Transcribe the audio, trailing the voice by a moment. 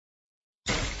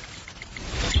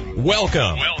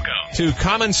Welcome to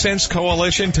Common Sense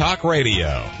Coalition Talk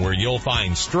Radio, where you'll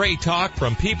find straight talk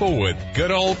from people with good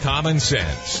old common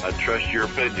sense. I trust your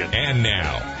opinion. And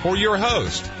now, for your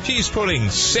host, she's putting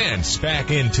sense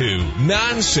back into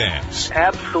nonsense.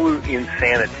 Absolute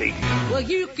insanity. Well,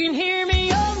 you can hear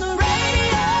me on the radio.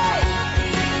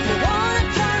 You want to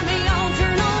turn me on,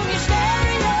 turn on your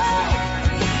stereo.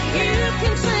 You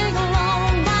can sing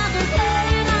along while they're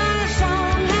playing our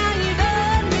song. How you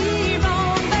done me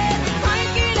wrong, babe,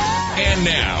 crank it up. And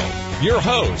now, your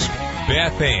host,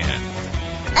 Beth Ann.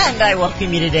 And I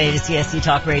welcome you today to CSC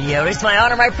Talk Radio. It's my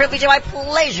honor, my privilege, and my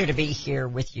pleasure to be here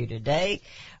with you today.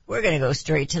 We're going to go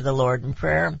straight to the Lord in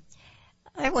prayer.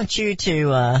 I want you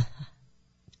to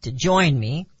join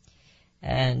me.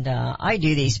 And I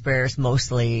do these prayers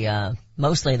mostly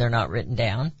they're not written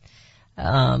down.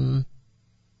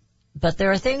 But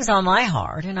there are things on my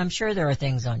heart, and I'm sure there are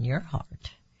things on your heart,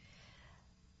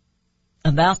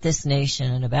 about this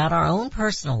nation and about our own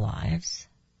personal lives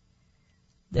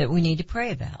that we need to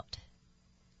pray about.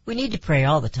 We need to pray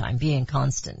all the time, be in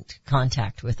constant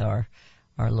contact with our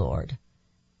Lord.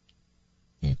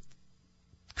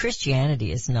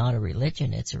 Christianity is not a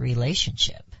religion, it's a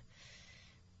relationship.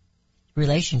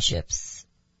 Relationships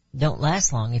don't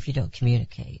last long if you don't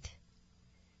communicate.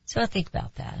 So I think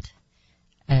about that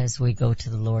as we go to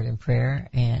the Lord in prayer,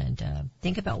 and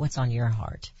think about what's on your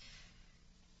heart.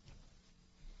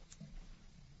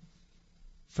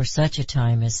 For such a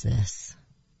time as this,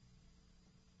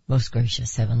 most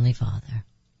gracious Heavenly Father,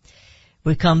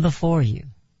 we come before you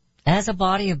as a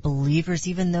body of believers,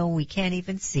 even though we can't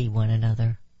even see one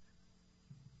another.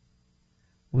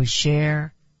 We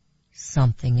share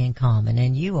something in common,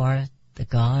 and you are the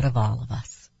God of all of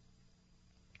us.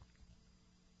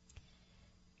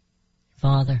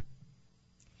 Father,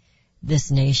 this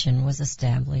nation was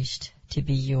established to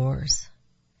be yours,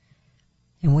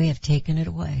 and we have taken it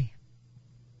away.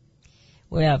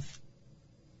 We have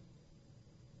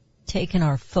taken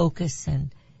our focus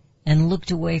and looked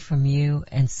away from you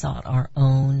and sought our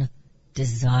own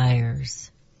desires.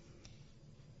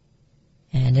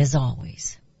 And as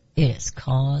always, it has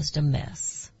caused a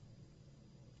mess,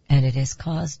 and it has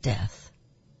caused death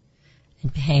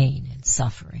and pain and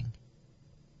suffering.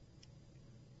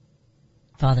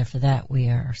 Father, for that we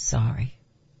are sorry.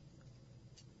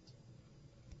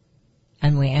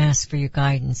 And we ask for your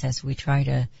guidance as we try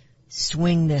to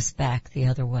swing this back the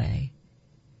other way,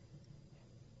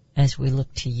 as we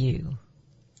look to you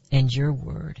and your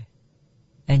word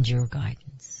and your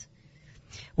guidance.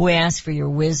 We ask for your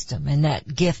wisdom and that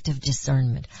gift of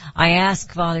discernment. I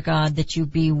ask, Father God, that you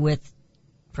be with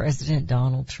President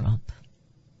Donald Trump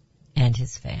and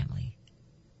his family.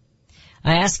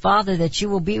 I ask, Father, that you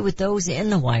will be with those in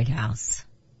the White House,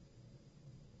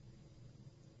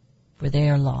 for they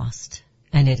are lost,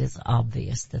 and it is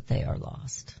obvious that they are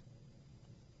lost.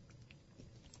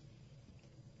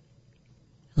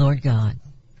 Lord God,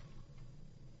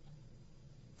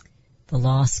 the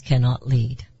lost cannot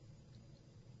lead.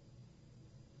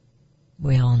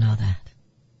 We all know that.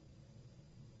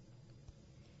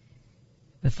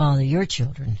 But Father, your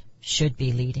children should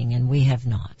be leading, and we have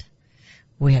not.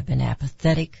 We have been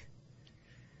apathetic,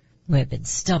 we have been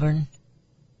stubborn,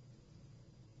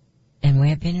 and we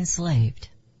have been enslaved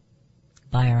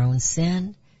by our own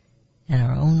sin and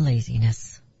our own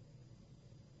laziness.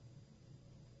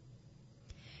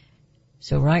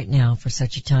 So right now, for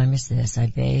such a time as this, I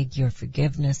beg your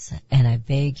forgiveness, and I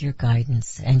beg your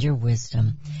guidance and your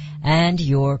wisdom and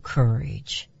your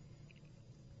courage,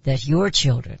 that your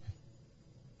children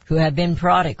who have been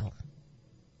prodigal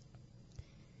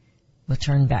will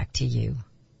turn back to you,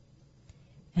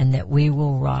 and that we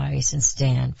will rise and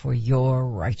stand for your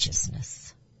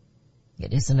righteousness.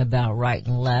 It isn't about right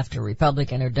and left or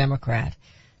Republican or Democrat.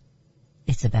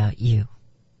 It's about you.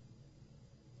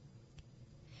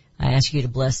 I ask you to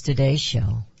bless today's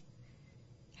show,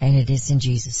 and it is in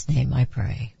Jesus' name I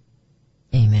pray.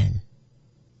 Amen.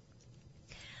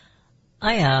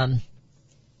 I'm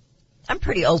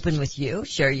pretty open with you,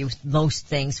 share most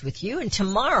things with you, and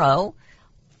tomorrow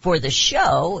for the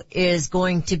show is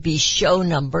going to be show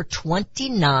number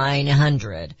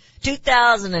 2,900.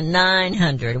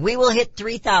 2,900. We will hit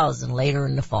 3,000 later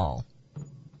in the fall.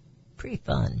 Pretty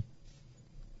fun.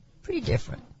 Pretty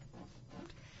different.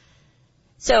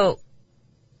 So,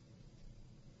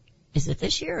 is it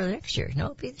this year or next year? No,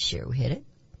 it'll be this year we hit it.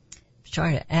 I'm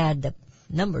trying to add the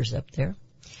numbers up there.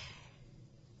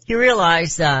 You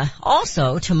realize,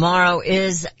 also tomorrow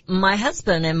is my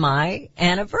husband and my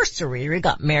anniversary. We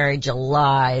got married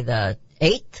July the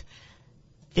 8th,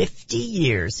 50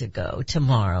 years ago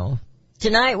tomorrow.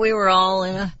 Tonight we were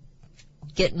all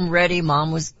getting ready.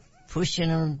 Mom was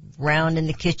pushing around in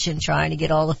the kitchen trying to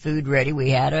get all the food ready. We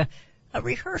had a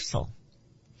rehearsal.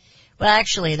 Well,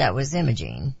 actually, that was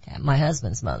Imogene, my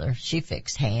husband's mother. She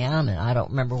fixed ham, and I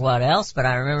don't remember what else, but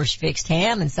I remember she fixed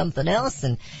ham and something else,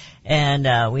 and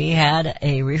we had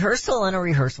a rehearsal and a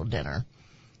rehearsal dinner.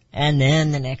 And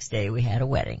then the next day we had a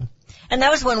wedding. And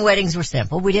that was when weddings were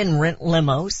simple. We didn't rent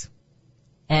limos.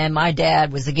 And my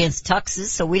dad was against tuxes,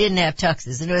 so we didn't have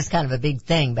tuxes. And it was kind of a big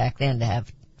thing back then to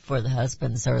have for the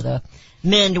husbands or the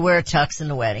men to wear a tux in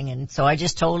the wedding. And so I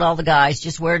just told all the guys,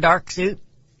 just wear a dark suit.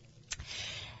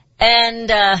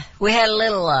 And we had a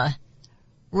little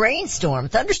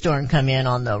thunderstorm come in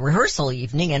on the rehearsal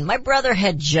evening, and my brother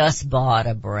had just bought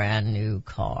a brand new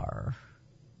car.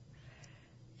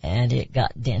 And it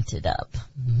got dented up.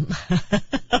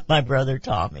 My brother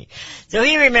Tommy. So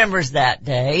he remembers that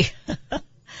day.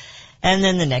 And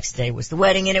then the next day was the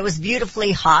wedding, and it was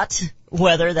beautifully hot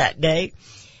weather that day.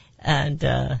 And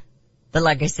but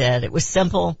like I said, it was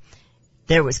simple.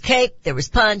 There was cake, there was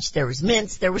punch, there was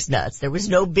mince, there was nuts. There was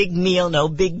no big meal, no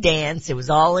big dance. It was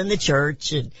all in the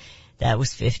church, and that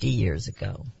was 50 years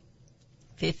ago.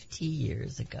 50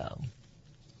 years ago.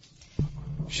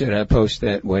 Should I post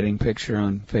that wedding picture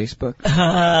on Facebook?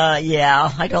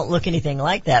 Yeah, I don't look anything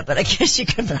like that, but I guess you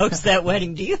can post that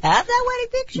wedding. Do you have that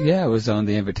wedding picture? Yeah, it was on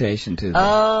the invitation to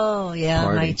the yeah,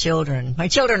 party. My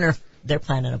children they're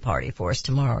planning a party for us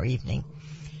tomorrow evening.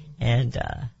 And,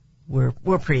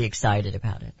 we're pretty excited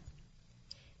about it.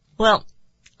 Well,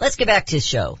 let's get back to the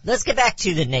show. Let's get back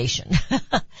to the nation.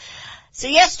 So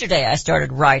yesterday I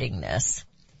started writing this.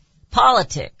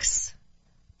 Politics,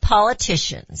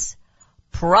 politicians,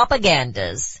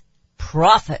 propagandas,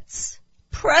 prophets,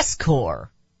 press corps,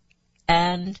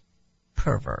 and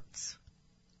perverts.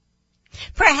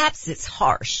 Perhaps it's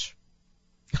harsh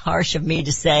of me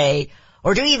to say,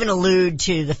 or to even allude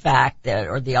to the fact that,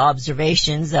 or the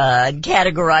observations,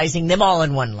 categorizing them all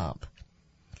in one lump.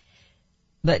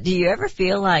 But do you ever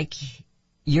feel like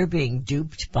you're being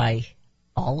duped by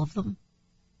all of them,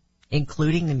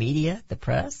 including the media, the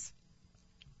press?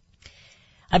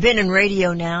 I've been in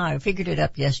radio now, I figured it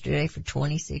up yesterday, for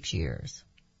 26 years.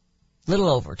 Little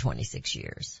over 26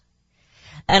 years.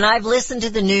 And I've listened to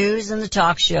the news and the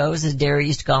talk shows, as Derry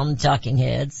used to call them, talking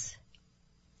heads.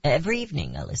 Every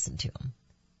evening I listen to them.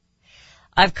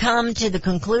 I've come to the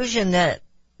conclusion that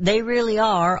they really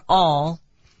are all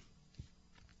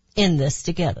in this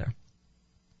together.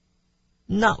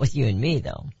 Not with you and me,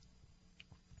 though.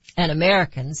 And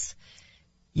Americans,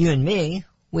 you and me,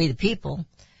 we the people,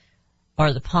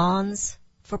 are the pawns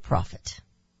for profit.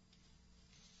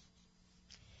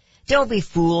 Don't be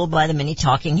fooled by the many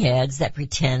talking heads that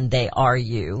pretend they are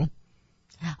you.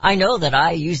 I know that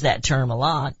I use that term a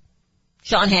lot.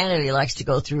 Sean Hannity likes to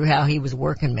go through how he was a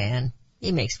working man.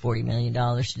 He makes $40 million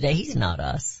today. He's not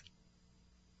us.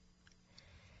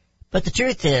 But the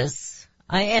truth is,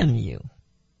 I am you.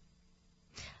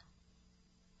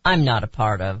 I'm not a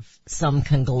part of some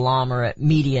conglomerate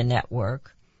media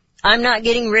network. I'm not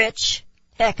getting rich.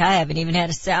 Heck, I haven't even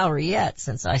had a salary yet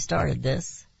since I started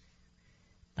this.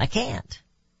 I can't.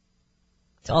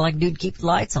 It's all I can do to keep the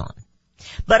lights on.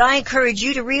 But I encourage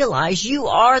you to realize you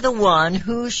are the one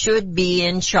who should be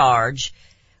in charge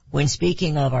when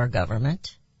speaking of our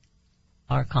government,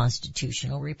 our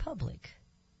constitutional republic.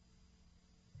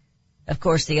 Of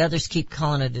course, the others keep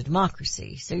calling it a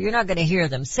democracy, so you're not going to hear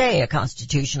them say a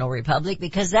constitutional republic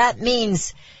because that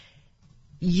means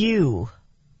you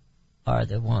are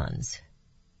the ones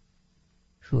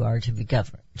who are to be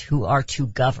governed, who are to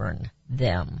govern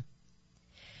them.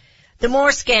 The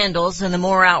more scandals and the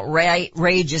more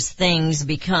outrageous things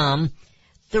become,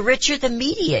 the richer the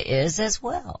media is as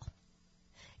well.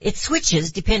 It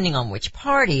switches depending on which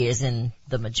party is in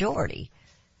the majority.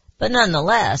 But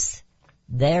nonetheless,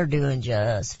 they're doing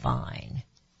just fine.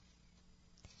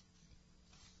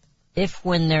 If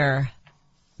when their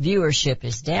viewership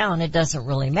is down, it doesn't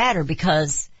really matter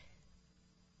because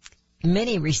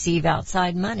many receive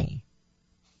outside money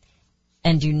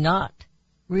and do not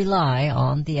rely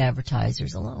on the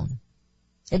advertisers alone.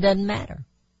 It doesn't matter.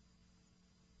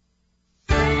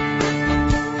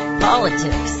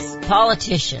 Politics,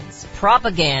 politicians,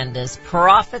 propagandas,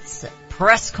 prophets,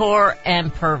 press corps,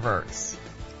 and perverts.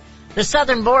 The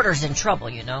southern border's in trouble,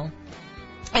 you know.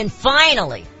 And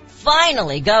finally,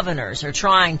 governors are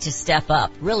trying to step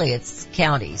up. Really, it's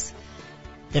counties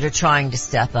that are trying to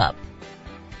step up.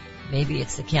 Maybe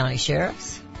it's the county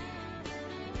sheriffs.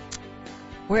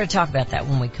 We're going to talk about that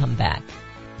when we come back.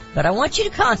 But I want you to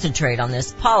concentrate on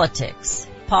this. Politics,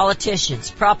 politicians,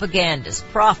 propagandists,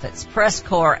 prophets, press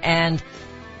corps, and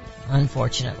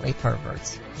Unfortunately,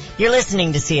 perverts. You're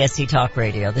listening to CSC Talk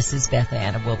Radio. This is Beth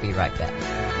Ann, and we'll be right back.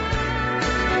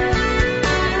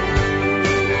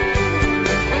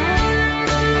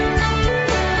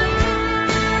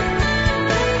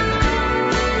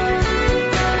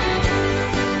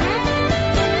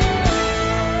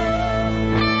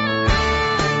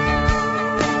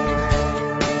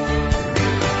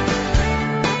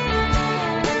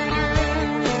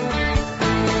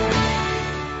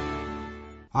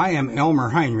 I am Elmer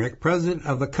Heinrich, president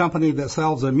of the company that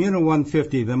sells Immuno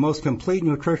 150, the most complete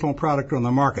nutritional product on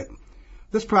the market.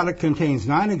 This product contains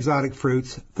 9 exotic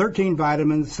fruits, 13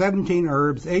 vitamins, 17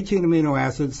 herbs, 18 amino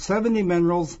acids, 70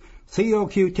 minerals,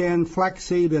 CoQ10,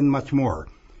 flaxseed, and much more.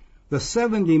 The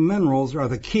 70 minerals are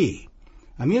the key.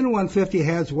 Immuno 150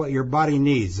 has what your body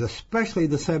needs, especially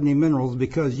the 70 minerals,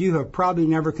 because you have probably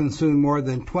never consumed more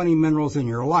than 20 minerals in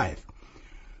your life.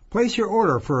 Place your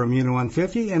order for Immuno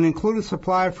 150 and include a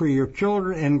supply for your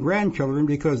children and grandchildren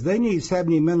because they need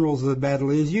 70 minerals as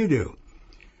badly as you do.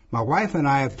 My wife and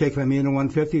I have taken Immuno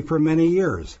 150 for many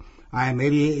years. I am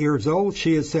 88 years old,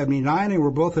 she is 79, and we're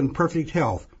both in perfect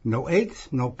health. No aches,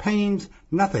 no pains,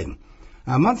 nothing.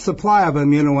 A month's supply of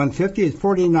Immuno 150 is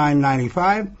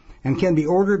 $49.95 and can be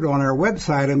ordered on our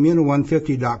website,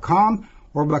 immuno150.com,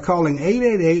 or by calling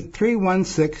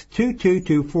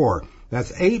 888-316-2224.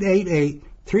 That's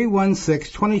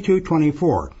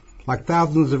 888-316-2224. Like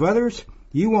thousands of others,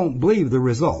 you won't believe the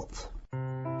results.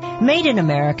 Made in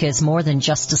America is more than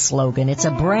just a slogan. It's a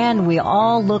brand we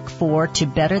all look for to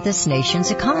better this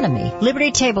nation's economy. Liberty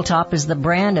Tabletop is the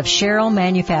brand of Sherrill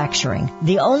Manufacturing,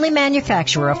 the only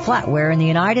manufacturer of flatware in the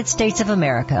United States of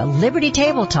America. Liberty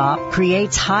Tabletop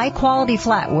creates high-quality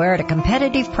flatware at a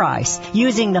competitive price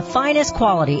using the finest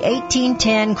quality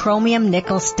 1810 chromium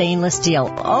nickel stainless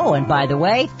steel. Oh, and by the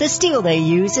way, the steel they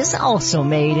use is also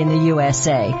made in the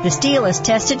USA. The steel is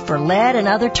tested for lead and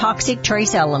other toxic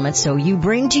trace elements, so you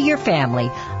bring to your family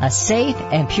a safe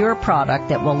and pure product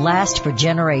that will last for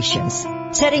generations.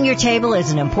 Setting your table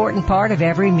is an important part of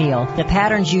every meal. The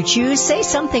patterns you choose say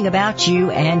something about you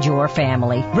and your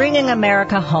family. Bringing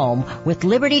America home with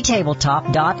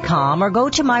LibertyTabletop.com, or go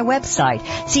to my website,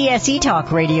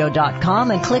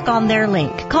 CSETalkRadio.com, and click on their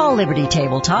link. Call Liberty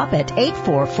Tabletop at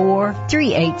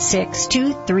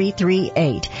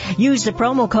 844-386-2338. Use the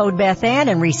promo code BethAnn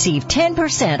and receive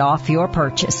 10% off your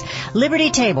purchase.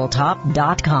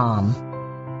 LibertyTabletop.com.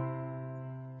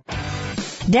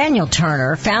 Daniel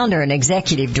Turner, founder and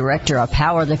executive director of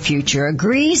Power the Future,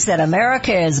 agrees that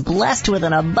America is blessed with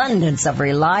an abundance of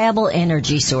reliable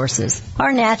energy sources.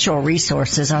 Our natural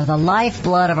resources are the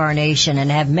lifeblood of our nation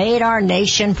and have made our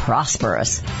nation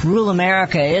prosperous. Rural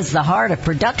America is the heart of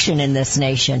production in this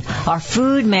nation. Our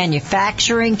food,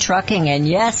 manufacturing, trucking, and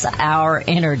yes, our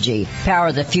energy.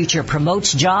 Power the Future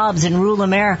promotes jobs in rural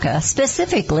America,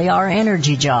 specifically our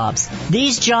energy jobs.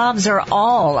 These jobs are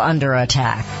all under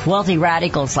attack. Wealthy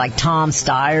radicals like Tom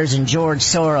Stiers and George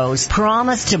Soros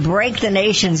promise to break the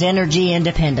nation's energy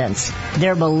independence.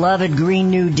 Their beloved Green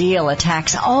New Deal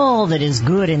attacks all that is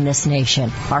good in this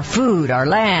nation. Our food, our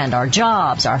land, our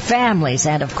jobs, our families,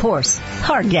 and of course,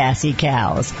 our gassy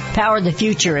cows. Power the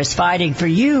Future is fighting for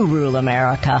you, rural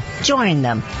America. Join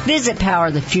them. Visit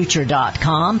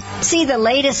PowerTheFuture.com. See the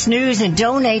latest news and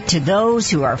donate to those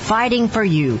who are fighting for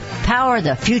you.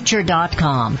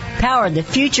 PowerTheFuture.com. Power the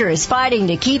Future is fighting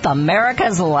to keep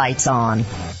America's lights on.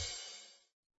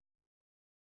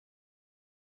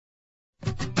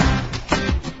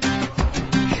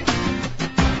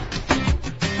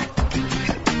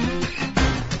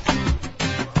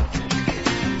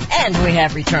 And we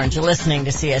have returned to listening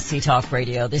to CSC Talk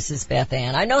Radio. This is Beth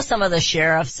Ann. I know some of the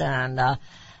sheriffs, and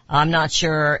I'm not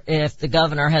sure if the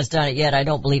governor has done it yet. I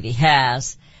don't believe he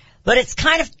has. But it's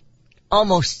kind of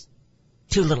almost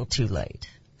too little too late.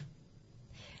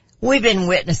 We've been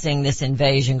witnessing this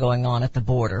invasion going on at the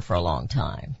border for a long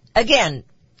time. Again,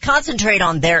 concentrate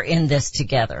on they're in this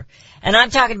together. And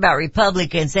I'm talking about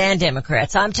Republicans and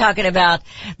Democrats. I'm talking about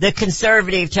the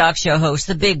conservative talk show hosts,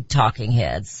 the big talking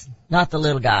heads, not the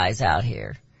little guys out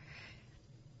here.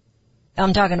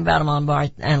 I'm talking about them on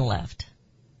right and left.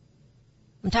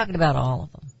 I'm talking about all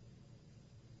of them.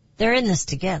 They're in this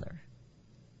together.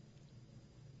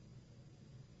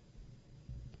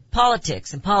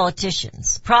 Politics and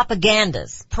politicians,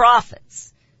 propagandas,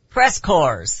 prophets, press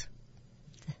corps.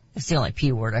 That's the only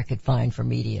P word I could find for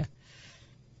media.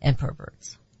 And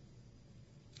perverts.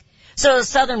 So the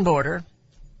southern border,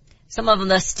 some of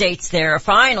the states there are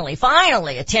finally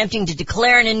attempting to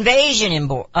declare an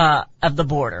invasion of the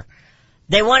border.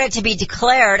 They want it to be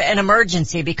declared an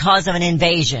emergency because of an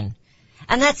invasion.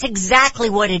 And that's exactly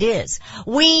what it is.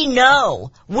 We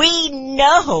know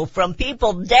from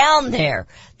people down there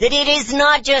that it is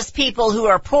not just people who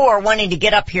are poor wanting to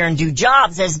get up here and do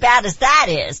jobs, as bad as that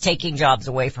is, taking jobs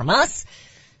away from us.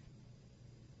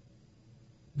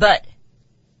 But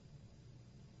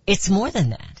it's more than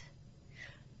that.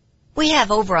 We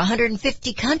have over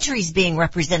 150 countries being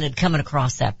represented coming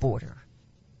across that border.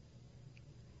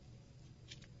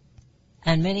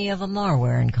 And many of them are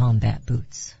wearing combat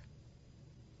boots.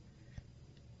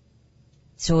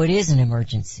 So it is an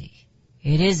emergency.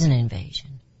 It is an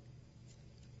invasion.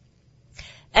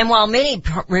 And while many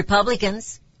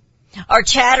Republicans are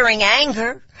chattering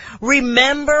anger,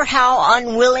 remember how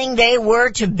unwilling they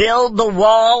were to build the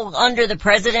wall under the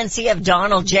presidency of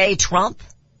Donald J. Trump?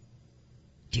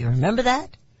 Do you remember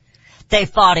that? They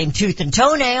fought him tooth and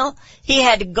toenail. He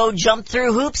had to go jump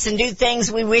through hoops and do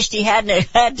things we wished he hadn't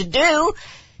had to do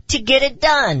to get it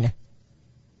done.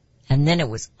 And then it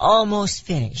was almost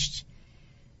finished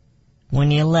when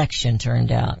the election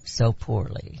turned out so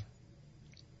poorly.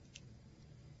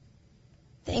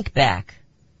 Think back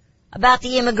about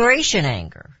the immigration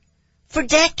anger. For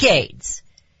decades,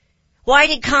 why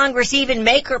did Congress even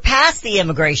make or pass the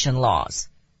immigration laws?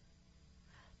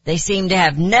 They seem to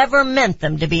have never meant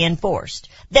them to be enforced.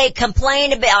 They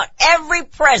complain about every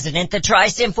president that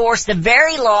tries to enforce the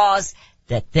very laws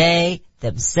that they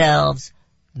themselves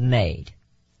made.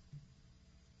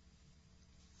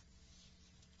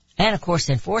 And of course,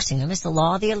 enforcing them is the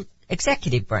law of the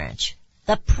executive branch,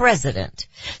 the president.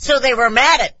 So they were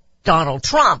mad at Donald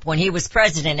Trump when he was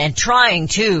president and trying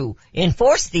to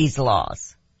enforce these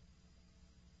laws.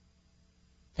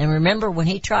 And remember when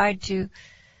he tried to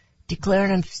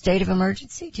declare a state of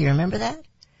emergency? Do you remember that?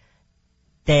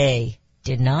 They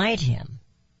denied him.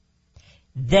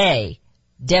 They,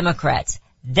 Democrats,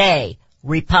 they,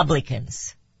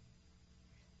 Republicans.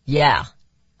 Yeah.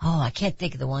 Oh, I can't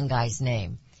think of the one guy's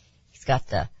name. He's got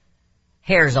the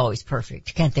hair's always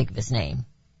perfect. Can't think of his name.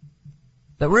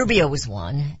 But Rubio was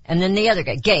one, and then the other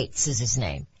guy, Gates is his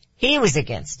name. He was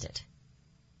against it.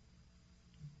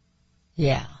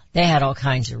 Yeah, they had all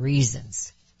kinds of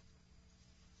reasons.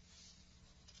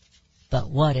 But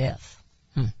what if?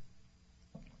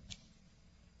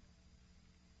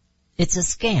 It's a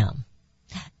scam.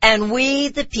 And we,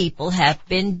 the people, have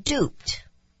been duped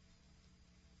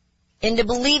into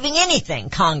believing anything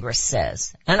Congress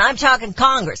says. And I'm talking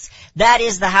Congress. That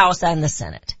is the House and the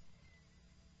Senate.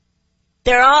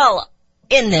 They're all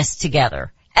in this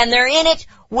together. And they're in it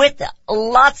with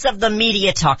lots of the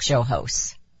media talk show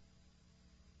hosts.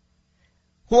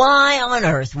 Why on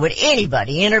earth would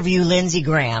anybody interview Lindsey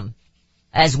Graham,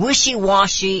 as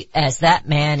wishy-washy as that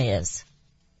man is?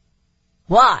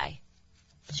 Why?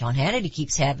 Sean Hannity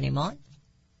keeps having him on.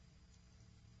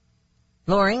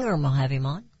 Laura Ingraham will have him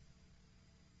on.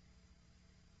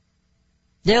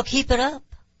 They'll keep it up.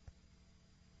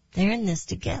 They're in this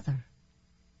together.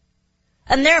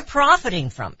 And they're profiting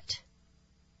from it.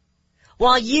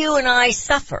 While you and I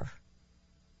suffer,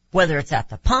 whether it's at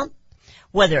the pump,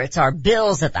 whether it's our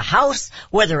bills at the house,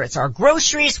 whether it's our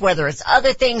groceries, whether it's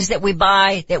other things that we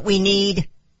buy that we need,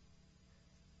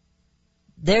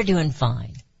 they're doing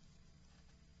fine.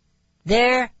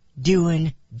 They're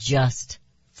doing just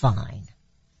fine.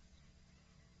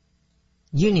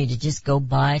 You need to just go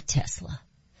buy a Tesla.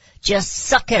 Just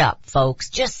suck it up, folks.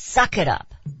 Just suck it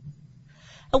up.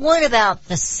 And what about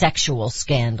the sexual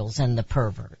scandals and the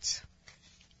perverts?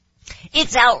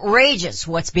 It's outrageous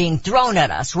what's being thrown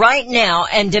at us right now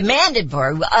and demanded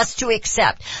for us to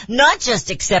accept. Not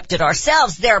just accept it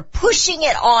ourselves, they're pushing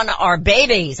it on our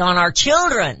babies, on our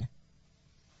children.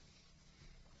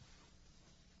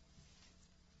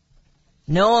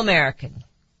 No American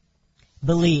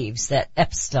believes that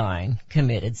Epstein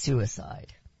committed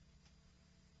suicide.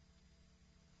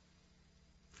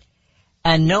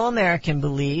 And no American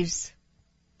believes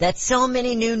that so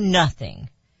many knew nothing.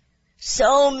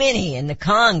 So many in the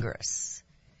Congress.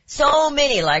 So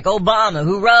many like Obama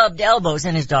who rubbed elbows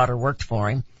and his daughter worked for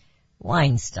him.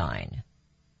 Weinstein.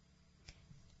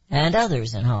 And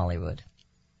others in Hollywood.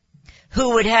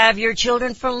 Who would have your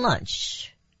children for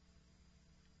lunch.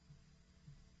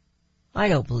 I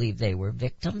don't believe they were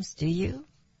victims, do you?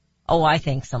 Oh, I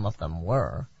think some of them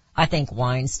were. I think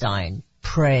Weinstein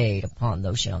preyed upon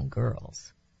those young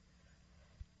girls.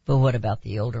 But what about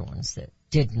the older ones that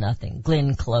did nothing?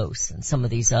 Glenn Close and some of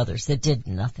these others that did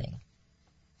nothing.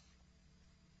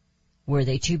 Were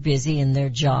they too busy in their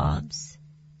jobs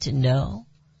to know?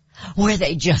 Were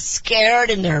they just scared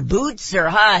in their boots or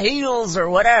high heels or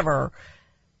whatever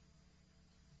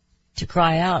to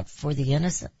cry out for the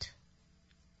innocent?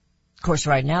 Of course,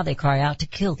 right now they cry out to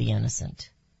kill the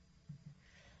innocent.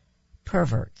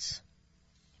 perverts.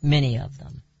 Many of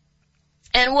them.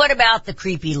 And what about the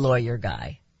creepy lawyer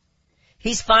guy?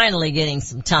 He's finally getting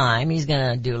some time. He's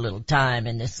going to do a little time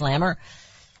in this slammer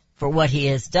for what he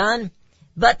has done.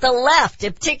 But the left,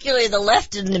 particularly the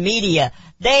left in the media,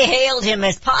 they hailed him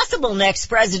as possible next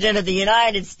president of the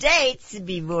United States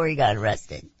before he got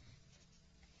arrested.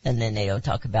 And then they don't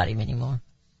talk about him anymore.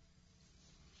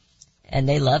 And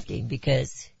they loved him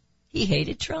because he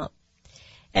hated Trump.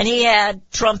 And he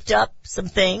had trumped up some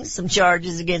things, some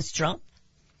charges against Trump.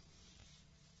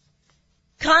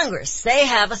 Congress, they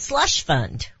have a slush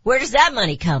fund. Where does that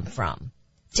money come from?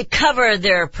 To cover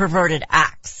their perverted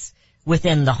acts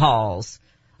within the halls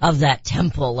of that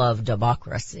temple of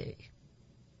democracy.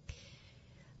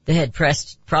 The head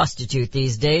prostitute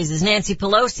these days is Nancy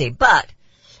Pelosi. But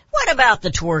what about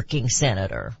the twerking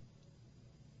senator?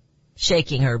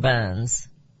 Shaking her buns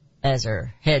as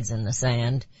her head's in the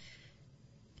sand.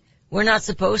 We're not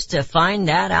supposed to find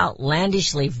that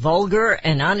outlandishly vulgar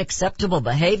and unacceptable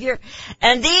behavior.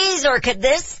 And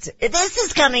this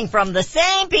is coming from the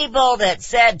same people that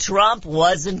said Trump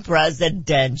wasn't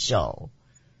presidential.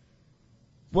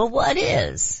 Well, what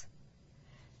is?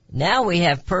 Now we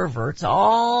have perverts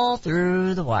all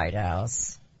through the White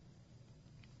House.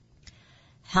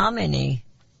 How many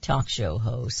talk show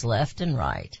hosts, left and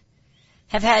right,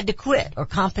 have had to quit or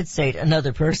compensate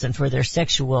another person for their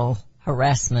sexual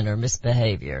harassment or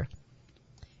misbehavior,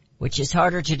 which is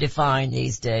harder to define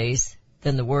these days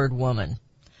than the word woman.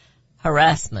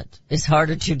 Harassment is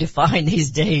harder to define these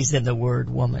days than the word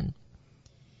woman.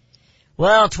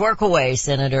 Well, twerk away,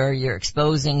 Senator. You're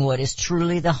exposing what is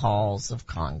truly the halls of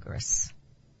Congress.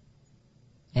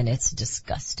 And it's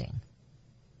disgusting.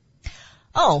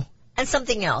 Oh, and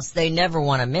something else they never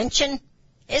want to mention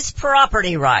is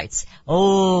property rights.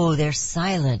 Oh, they're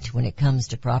silent when it comes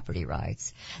to property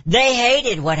rights. They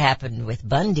hated what happened with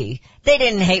Bundy. They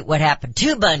didn't hate what happened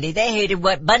to Bundy. They hated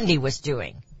what Bundy was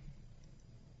doing.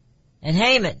 And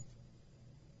Haman,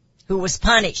 who was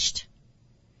punished.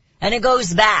 And it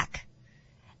goes back.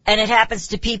 And it happens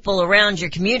to people around your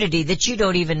community that you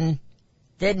don't even,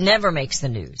 that never makes the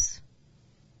news.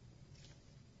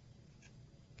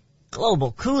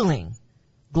 Global cooling,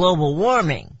 global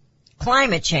warming,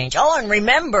 climate change. Oh, and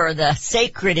remember the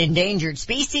Sacred Endangered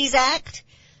Species Act,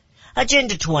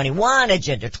 Agenda 21,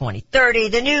 Agenda 2030,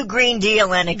 the new Green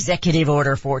Deal, and Executive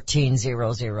Order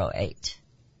 14008.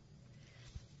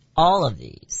 All of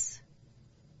these,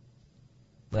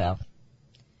 well,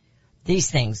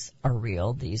 these things are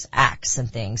real, these acts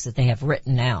and things that they have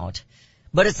written out,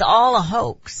 but it's all a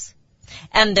hoax.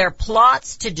 And they're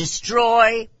plots to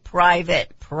destroy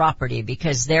private property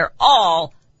because they're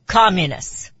all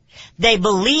communists. They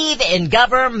believe in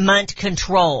government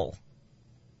control.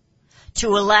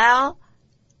 To allow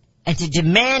and to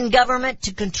demand government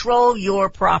to control your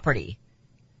property.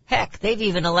 Heck, they've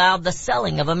even allowed the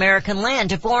selling of American land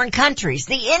to foreign countries,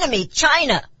 the enemy,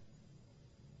 China,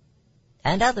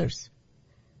 and others.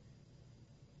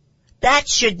 That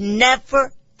should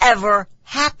never, ever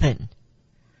happen.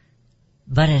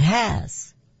 But it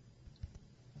has.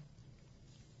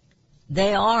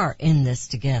 They are in this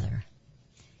together.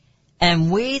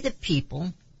 And we, the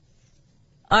people,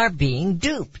 are being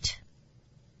duped.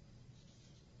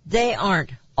 They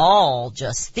aren't all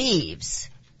just thieves.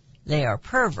 They are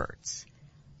perverts.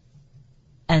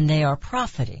 And they are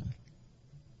profiting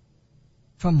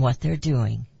from what they're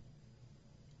doing.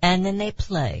 And then they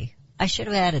play. I should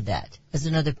have added that as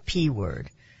another P word.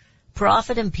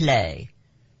 Profit and play.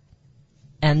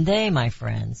 And they, my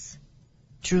friends,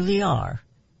 truly are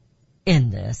in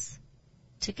this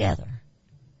together.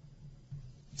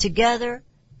 Together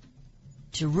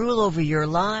to rule over your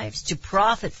lives, to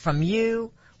profit from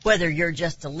you, whether you're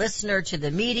just a listener to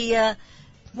the media,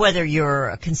 whether you're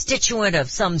a constituent of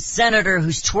some senator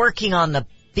who's twerking on the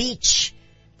beach.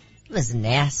 It was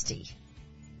nasty.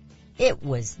 It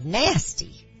was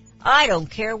nasty. I don't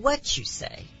care what you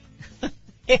say.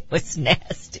 It was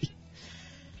nasty.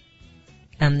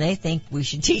 And they think we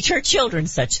should teach our children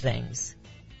such things.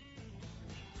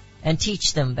 And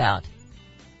teach them about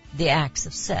the acts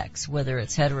of sex, whether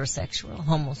it's heterosexual,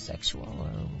 homosexual,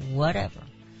 or whatever.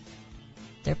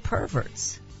 They're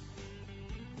perverts.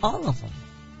 All of them.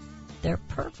 They're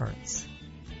perverts.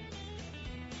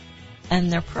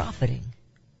 And they're profiting.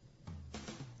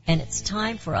 And it's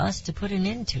time for us to put an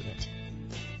end to it.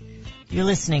 You're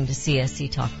listening to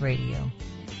CSC Talk Radio.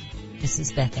 This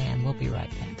is Beth Ann. We'll be right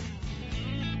back.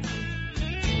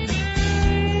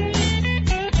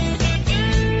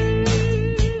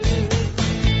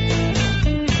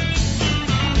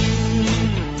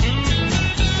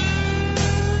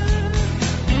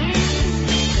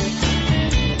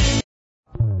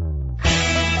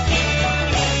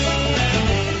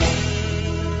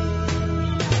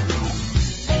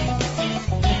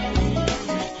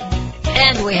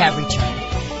 And we have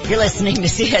returned. You're listening to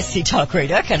CSC Talk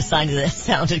Radio. I kind of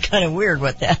sounded kind of weird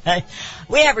with that.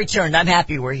 We have returned. I'm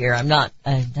happy we're here. I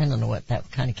don't know what that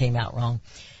kind of came out wrong.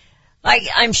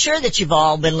 I'm sure that you've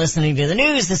all been listening to the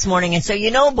news this morning, and so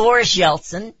you know Boris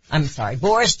Johnson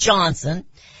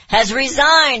has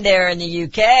resigned there in the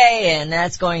UK, and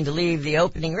that's going to leave the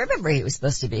opening. Remember, he was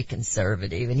supposed to be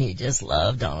conservative, and he just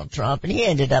loved Donald Trump, and he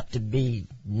ended up to be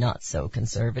not so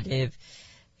conservative.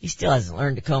 He still hasn't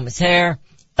learned to comb his hair,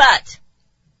 but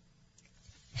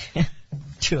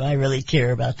do I really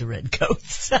care about the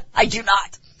redcoats? I do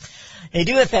not. They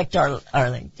do affect our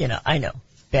I know.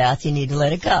 Beth, you need to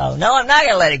let it go. No, I'm not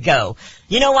going to let it go.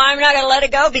 You know why I'm not going to let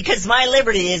it go? Because my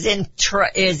liberty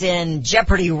is in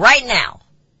jeopardy right now.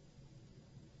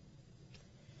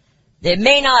 It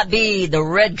may not be the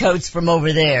redcoats from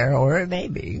over there, or it may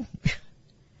be.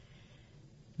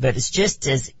 But it's just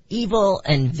as evil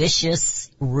and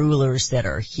vicious rulers that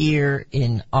are here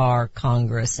in our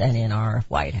Congress and in our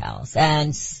White House.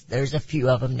 And there's a few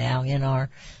of them now in our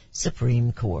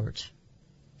Supreme Court.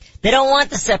 They don't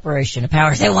want the separation of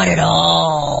powers. They want it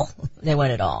all. They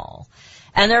want it all.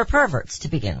 And they're perverts to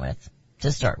begin with,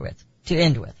 to start with, to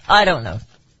end with. I don't know.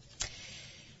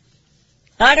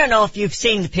 I don't know if you've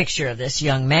seen the picture of this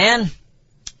young man,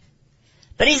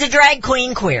 but he's a drag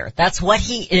queen queer. That's what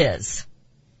he is.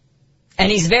 And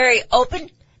he's very open,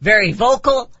 very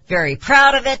vocal, very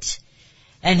proud of it.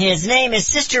 And his name is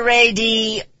Sister Ray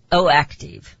D.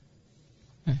 Oactive.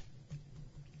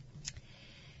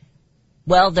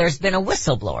 Well, there's been a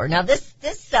whistleblower. Now, this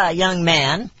young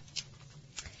man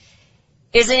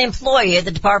is an employee at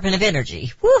the Department of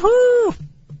Energy. Woohoo!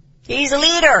 He's a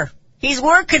leader. He's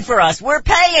working for us. We're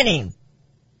paying him.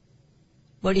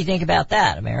 What do you think about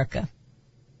that, America?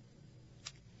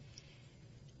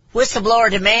 Whistleblower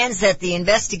demands that the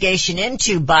investigation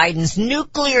into Biden's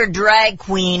nuclear drag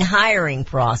queen hiring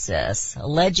process,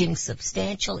 alleging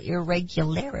substantial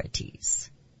irregularities.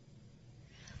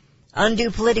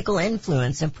 Undue political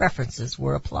influence and preferences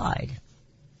were applied.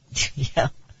 Yeah.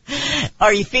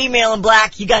 Are you female and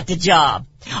black? You got the job.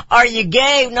 Are you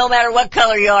gay? No matter what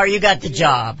color you are, you got the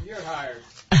job. You're hired.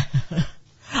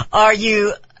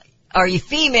 Are you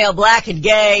female, black, and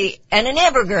gay, and an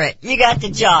immigrant? You got the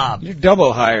job. You're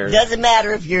double hired. Doesn't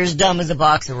matter if you're as dumb as a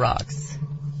box of rocks.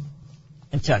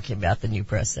 I'm talking about the new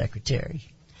press secretary.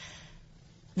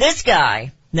 This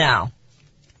guy, now,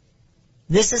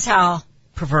 this is how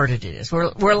perverted it is.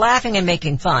 We're laughing and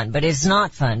making fun, but it's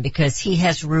not fun because he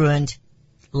has ruined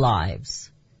lives.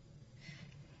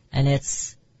 And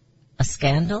it's a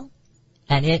scandal,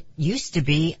 and it used to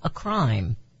be a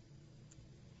crime.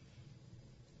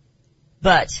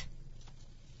 But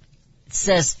it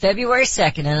says February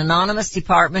 2nd, an anonymous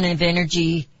Department of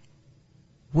Energy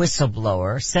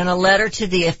whistleblower sent a letter to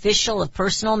the official of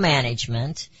personal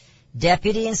management,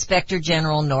 Deputy Inspector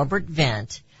General Norbert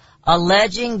Vendt,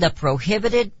 alleging the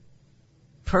prohibited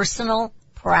personal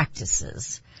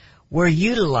practices were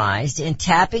utilized in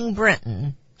tapping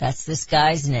Brenton, that's this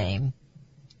guy's name,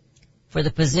 for the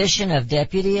position of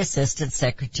Deputy Assistant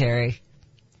Secretary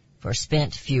for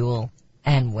Spent Fuel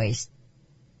and Waste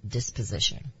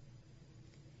Disposition.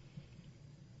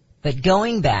 But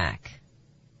going back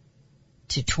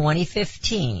to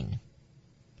 2015,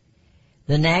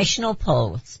 the National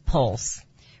Pulse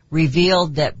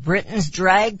revealed that Britain's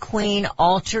drag queen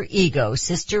alter ego,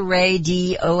 Sister Ray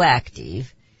D.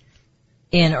 Oactive,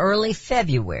 in early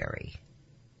February,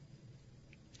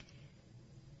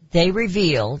 they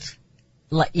revealed,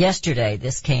 yesterday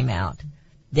this came out,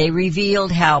 they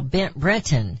revealed how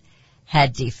Brenton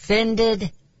had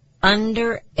defended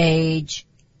underage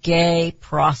gay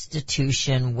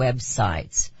prostitution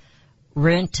websites,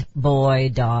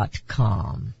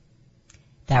 rentboy.com.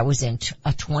 That was in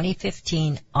a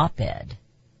 2015 op-ed,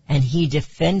 and he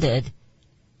defended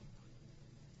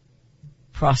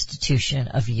prostitution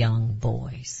of young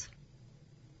boys,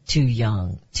 too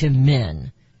young, to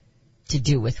men, to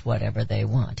do with whatever they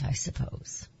want, I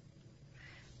suppose.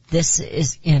 This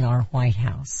is in our White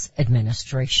House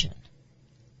administration.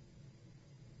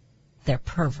 They're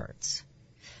perverts.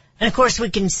 And of course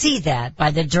we can see that by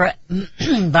the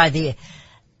by the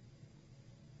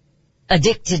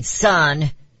addicted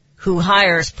son who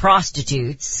hires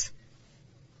prostitutes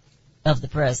of the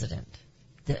president.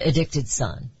 The addicted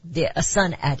son. A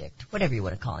son addict. Whatever you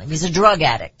want to call him. He's a drug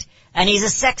addict. And he's a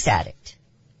sex addict.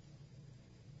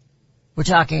 We're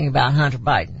talking about Hunter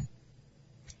Biden.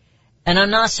 And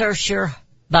I'm not so sure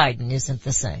Biden isn't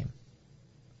the same.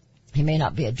 He may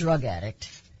not be a drug addict.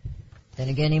 Then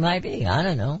again, he might be. I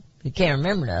don't know. He can't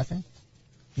remember nothing.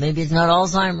 Maybe it's not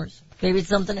Alzheimer's. Maybe it's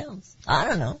something else. I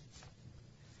don't know.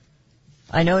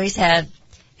 I know he's had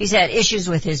He's had issues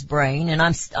with his brain, and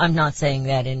I'm not saying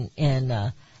that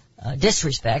in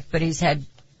disrespect, but he's had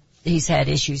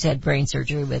issues, had brain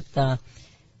surgery with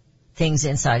things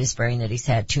inside his brain that he's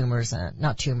had tumors,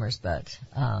 not tumors, but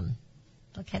I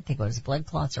can't think what it was, blood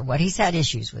clots or what. He's had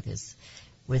issues with his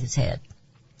head.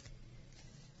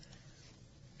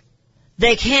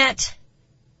 They can't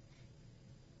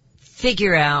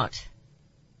figure out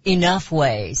enough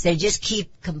ways. They just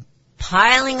keep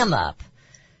compiling them up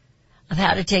of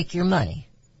how to take your money.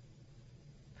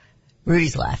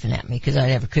 Rudy's laughing at me because I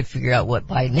never could figure out what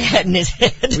Biden had in his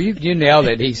head. Well, you nailed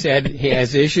it. He said he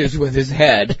has issues with his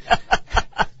head.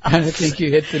 I think you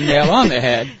hit the nail on the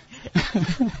head. I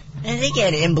think he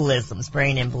had embolisms,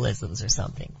 brain embolisms or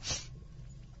something.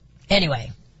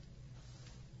 Anyway,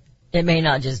 it may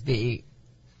not just be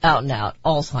out and out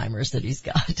Alzheimer's that he's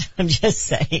got. I'm just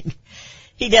saying.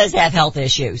 He does have health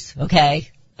issues,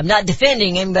 okay? I'm not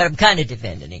defending him, but I'm kind of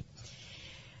defending him.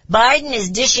 Biden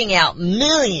is dishing out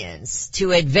millions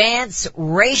to advance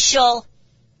racial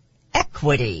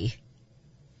equity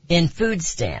in food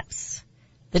stamps.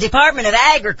 The Department of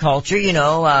Agriculture,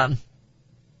 the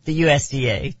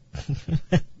USDA,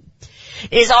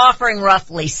 is offering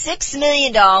roughly $6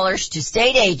 million to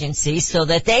state agencies so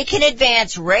that they can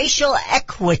advance racial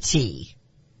equity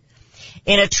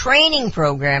in a training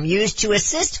program used to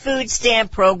assist food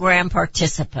stamp program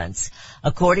participants,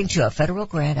 according to a federal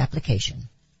grant application.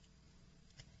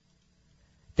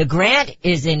 The grant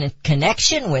is in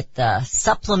connection with the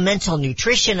Supplemental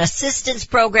Nutrition Assistance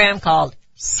Program called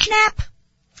SNAP.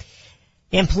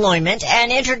 Employment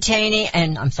and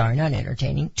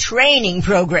training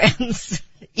programs,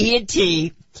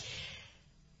 E&T,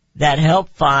 that help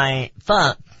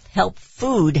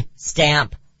food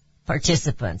stamp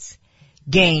participants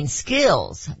gain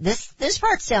skills. This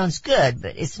part sounds good,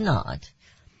 but it's not.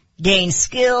 Gain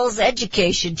skills,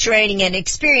 education, training, and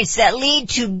experience that lead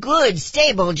to good,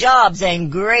 stable jobs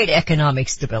and great economic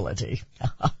stability.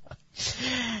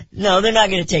 No, they're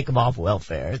not going to take them off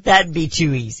welfare. That'd be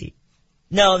too easy.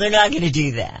 No, they're not going to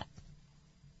do that.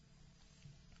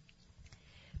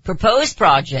 Proposed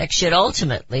projects should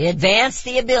ultimately advance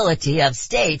the ability of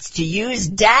states to use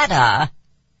data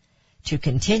to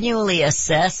continually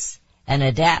assess and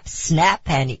adapt SNAP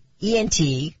and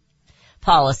E&T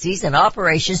policies and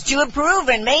operations to improve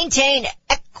and maintain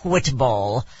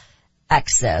equitable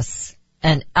access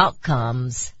and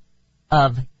outcomes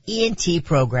of E&T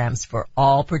programs for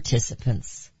all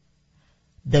participants.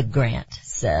 The grant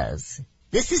says.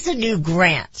 This is a new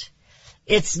grant.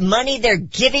 It's money they're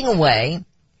giving away,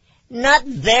 not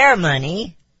their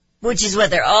money, which is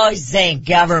what they're always saying,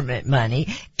 government money.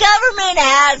 Government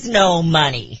has no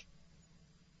money.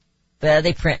 Well,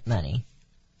 they print money.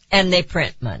 And they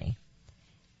print money.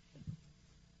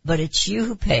 But it's you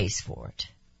who pays for it.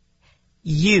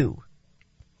 You.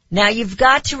 Now you've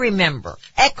got to remember,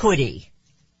 equity.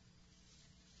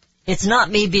 It's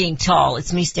not me being tall,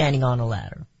 it's me standing on a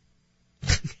ladder.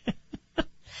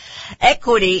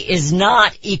 Equity is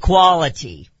not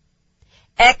equality.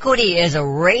 Equity is a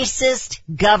racist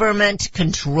government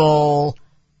control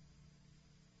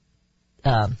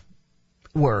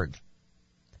word.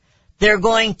 They're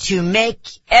going to make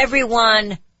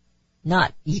everyone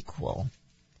not equal,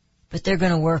 but they're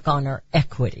going to work on our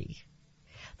equity.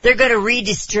 They're going to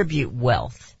redistribute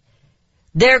wealth.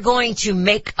 They're going to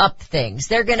make up things.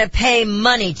 They're going to pay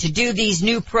money to do these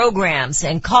new programs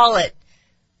and call it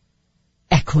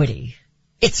equity.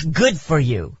 It's good for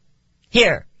you.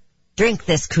 Here, drink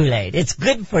this Kool-Aid. It's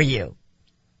good for you.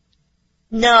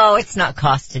 No, it's not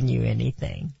costing you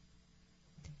anything.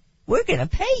 We're going to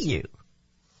pay you.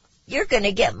 You're going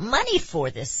to get money for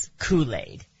this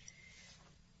Kool-Aid.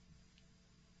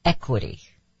 Equity,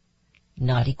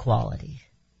 not equality.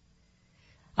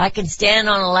 I can stand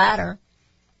on a ladder,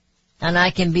 and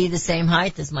I can be the same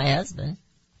height as my husband,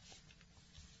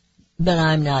 but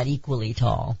I'm not equally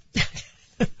tall.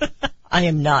 I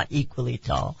am not equally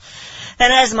tall.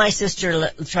 And as my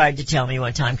sister tried to tell me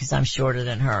one time, because I'm shorter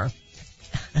than her,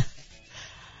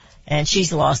 and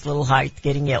she's lost a little height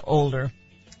getting older,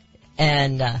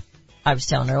 and I was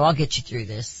telling her, I'll get you through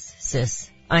this, sis.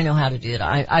 I know how to do it.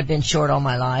 I've been short all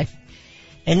my life.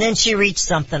 And then she reached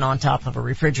something on top of a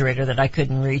refrigerator that I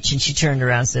couldn't reach, and she turned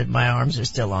around and said, my arms are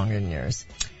still longer than yours.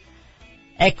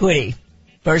 Equity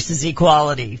versus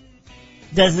equality.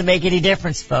 Doesn't make any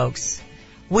difference, folks.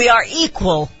 We are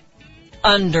equal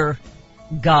under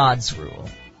God's rule.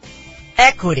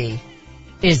 Equity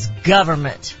is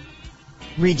government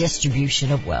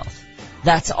redistribution of wealth.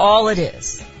 That's all it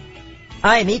is.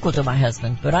 I am equal to my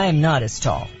husband, but I am not as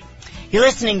tall. You're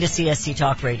listening to CSC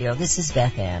Talk Radio. This is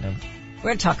Beth Ann. We're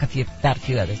going to talk about a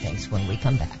few other things when we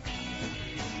come back.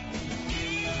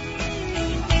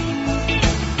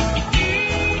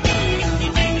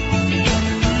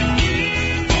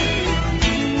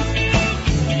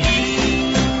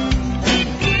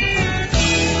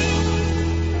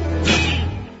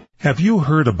 Have you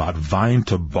heard about Vine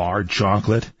to Bar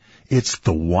chocolate? It's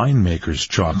the winemaker's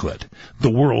chocolate,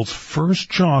 the world's first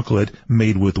chocolate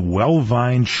made with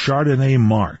well-vined Chardonnay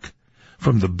marc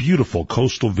from the beautiful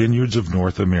coastal vineyards of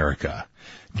North America.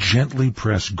 Gently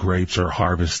pressed grapes are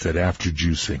harvested after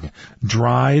juicing,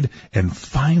 dried and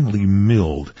finely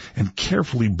milled and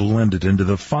carefully blended into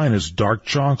the finest dark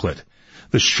chocolate.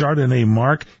 The Chardonnay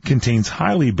marc contains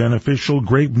highly beneficial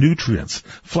grape nutrients,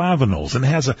 flavonols, and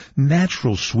has a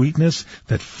natural sweetness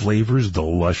that flavors the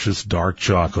luscious dark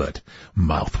chocolate.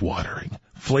 Mouth-watering,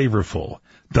 flavorful,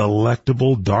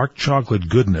 delectable dark chocolate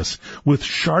goodness with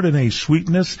Chardonnay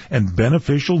sweetness and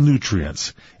beneficial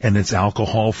nutrients. And it's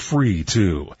alcohol-free,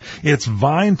 too. It's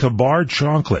Vine to Bar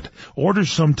chocolate. Order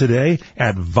some today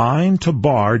at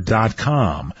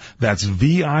vinetobar.com. That's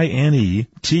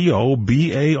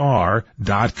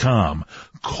VINETOBAR.com.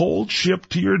 Cold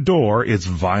shipped to your door, it's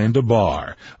Vine to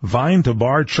Bar. Vine to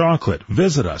Bar chocolate.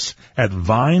 Visit us at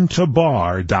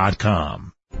vinetobar.com.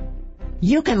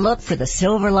 You can look for the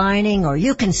silver lining, or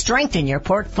you can strengthen your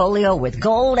portfolio with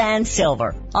gold and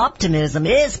silver. Optimism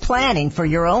is planning for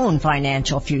your own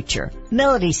financial future.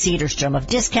 Melody Cedarstrom of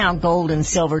Discount Gold and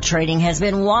Silver Trading has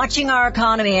been watching our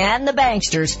economy and the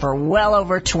banksters for well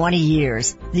over 20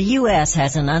 years. The U.S.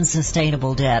 has an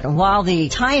unsustainable debt, and while the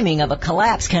timing of a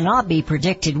collapse cannot be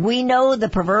predicted, we know the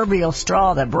proverbial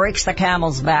straw that breaks the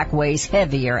camel's back weighs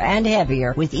heavier and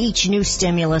heavier with each new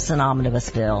stimulus and omnibus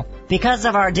bill. Because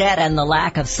of our debt and the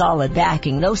lack of solid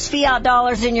backing, those fiat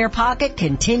dollars in your pocket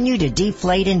continue to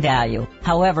deflate in value.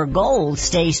 However, gold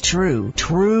stays true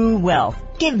wealth.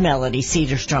 Give Melody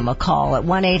Cedarstrom a call at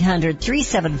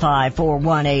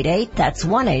 1-800-375-4188. That's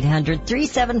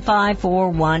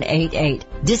 1-800-375-4188.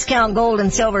 Discount Gold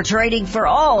and Silver Trading for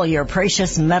all your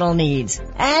precious metal needs.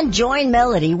 And join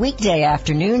Melody weekday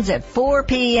afternoons at 4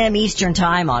 p.m. Eastern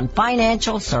Time on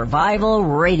Financial Survival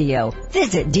Radio.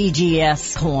 Visit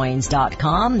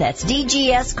DGScoins.com. That's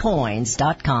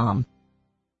DGScoins.com.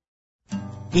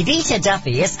 Evita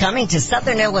Duffy is coming to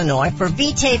Southern Illinois for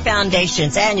Vitae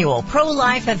Foundation's annual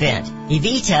pro-life event.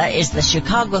 Evita is the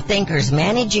Chicago Thinker's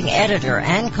managing editor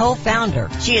and co-founder.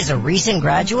 She is a recent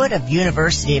graduate of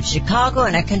University of Chicago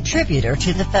and a contributor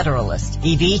to The Federalist.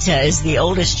 Evita is the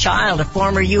oldest child of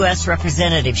former U.S.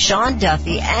 Representative Sean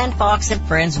Duffy and Fox and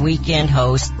Friends weekend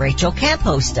host Rachel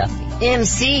Campos Duffy.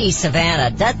 MC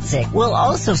Savannah Dutzik will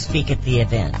also speak at the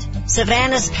event.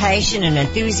 Savannah's passion and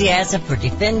enthusiasm for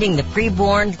defending the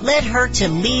preborn led her to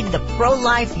lead the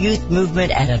pro-life youth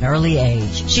movement at an early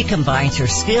age. She combines her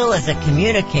skill as a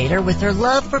communicator with her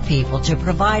love for people to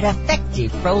provide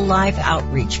effective pro-life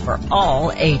outreach for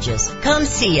all ages. Come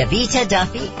see Evita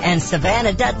Duffy and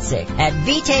Savannah Dutzik at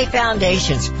Vitae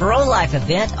Foundation's pro-life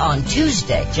event on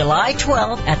Tuesday, July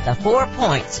 12th at the 4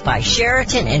 Points by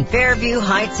Sheraton in Fairview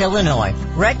Heights, Illinois.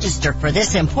 Register for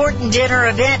this important dinner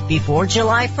event before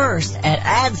July 1st at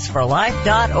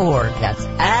adsforlife.org. That's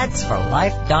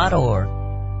adsforlife.org.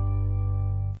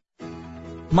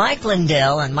 Mike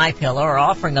Lindell and MyPillow are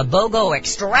offering a BOGO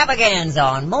extravaganza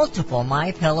on multiple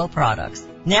MyPillow products.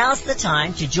 Now's the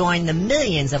time to join the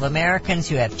millions of Americans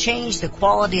who have changed the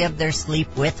quality of their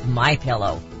sleep with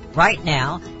MyPillow. Right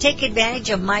now, take advantage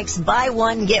of Mike's buy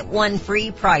one, get one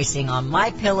free pricing on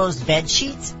MyPillow's bed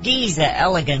sheets, Giza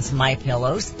Elegance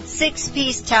MyPillows,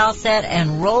 6-piece towel set,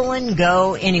 and Roll and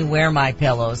Go Anywhere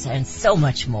MyPillows, and so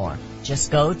much more.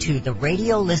 Just go to the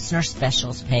radio listener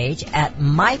specials page at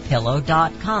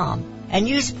MyPillow.com and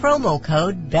use promo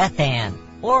code BethAnn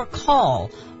or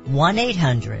call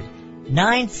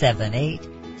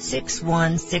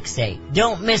 1-800-978-6168.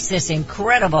 Don't miss this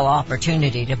incredible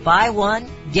opportunity to buy one,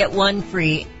 get one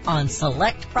free on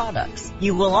select products.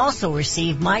 You will also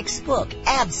receive Mike's book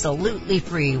absolutely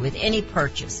free with any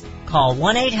purchase. Call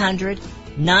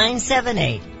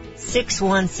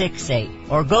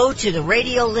 1-800-978-6168 or go to the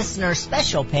radio listener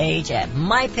special page at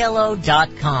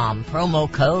MyPillow.com.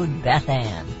 Promo code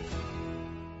BethAnn.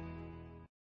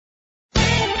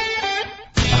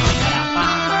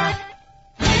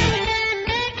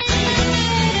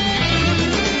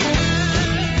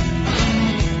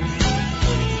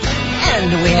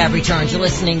 And we have returned. You're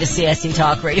listening to CSC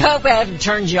Talk Radio. Hope I haven't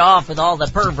turned you off with all the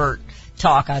pervert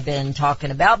talk I've been talking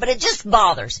about, but it just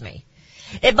bothers me.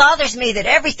 It bothers me that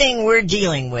everything we're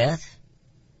dealing with,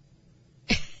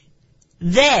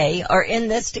 they are in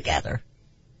this together.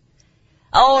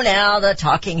 Oh, now the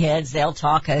talking heads, they'll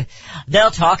talk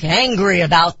angry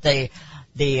about the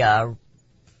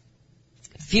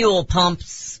fuel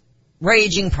pumps,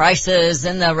 raging prices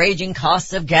and the raging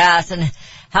costs of gas and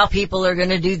how people are going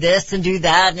to do this and do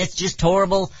that and it's just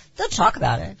horrible. They'll talk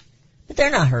about it, but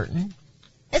they're not hurting.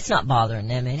 It's not bothering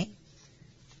them any.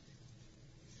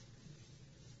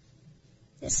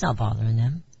 It's not bothering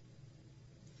them.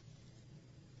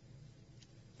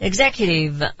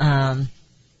 Executive, I'm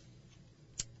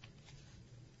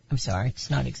sorry, it's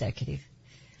not executive.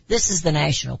 This is the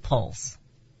National Pulse.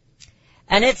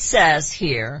 And it says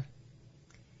here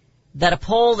that a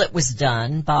poll that was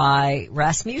done by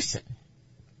Rasmussen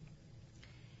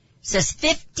says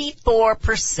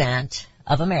 54%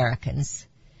 of Americans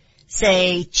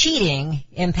say cheating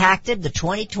impacted the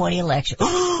 2020 election.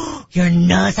 You're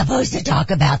not supposed to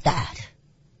talk about that.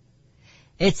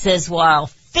 It says while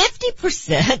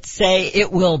 50% say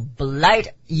it will blight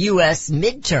U.S.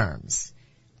 midterms.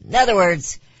 In other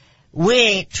words, we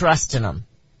ain't trusting them.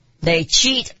 They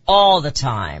cheat all the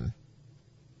time.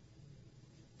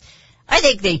 I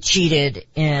think they cheated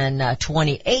in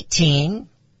 2018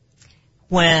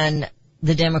 when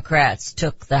the Democrats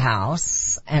took the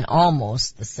House and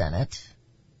almost the Senate.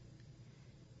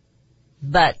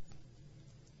 But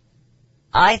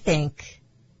I think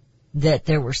that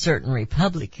there were certain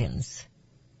Republicans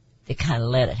that kind of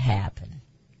let it happen.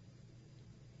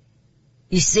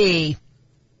 You see,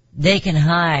 they can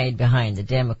hide behind the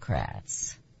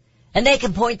Democrats. And they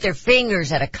can point their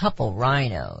fingers at a couple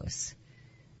rhinos.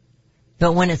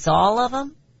 But when it's all of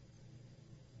them,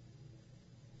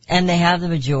 and they have the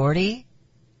majority,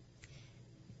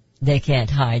 they can't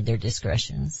hide their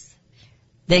discretions.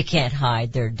 They can't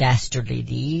hide their dastardly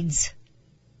deeds.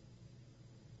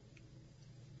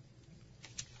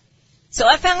 So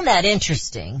I found that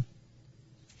interesting.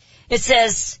 It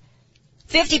says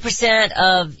 50%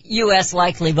 of U.S.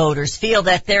 likely voters feel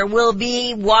that there will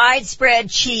be widespread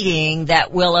cheating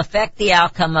that will affect the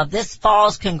outcome of this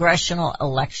fall's congressional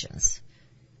elections,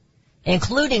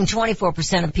 including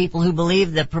 24% of people who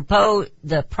believe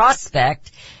the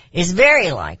prospect is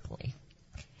very likely.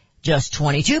 Just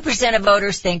 22% of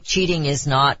voters think cheating is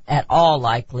not at all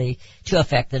likely to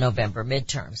affect the November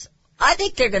midterms. I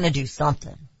think they're going to do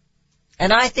something.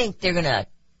 And I think they're going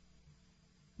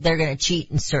to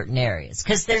cheat in certain areas,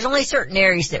 because there's only certain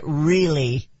areas that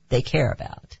really they care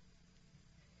about.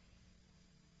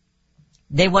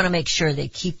 They want to make sure they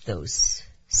keep those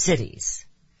cities.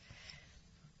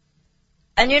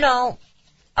 And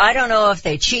I don't know if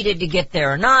they cheated to get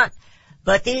there or not,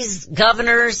 but these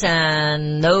governors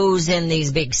and those in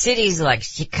these big cities like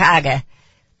Chicago,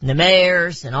 the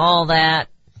mayors and all that,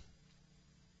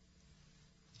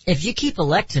 if you keep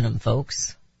electing them,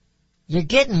 folks, you're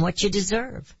getting what you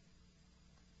deserve.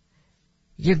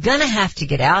 You're gonna have to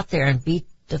get out there and beat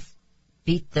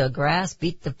the grass,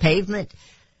 beat the pavement,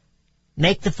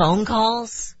 make the phone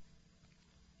calls,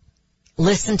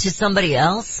 listen to somebody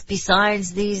else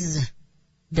besides these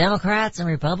Democrats and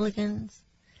Republicans.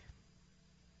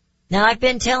 Now, I've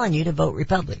been telling you to vote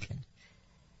Republican,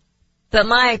 but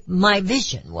my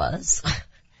vision was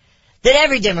that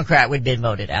every Democrat would be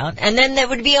voted out, and then there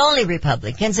would be only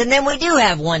Republicans, and then we do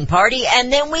have one party,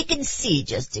 and then we can see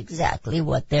just exactly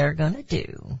what they're going to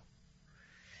do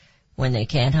when they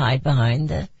can't hide behind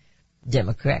the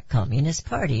Democrat Communist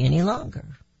Party any longer.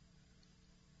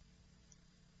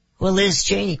 Well, Liz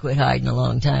Cheney quit hiding a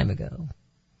long time ago.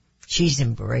 She's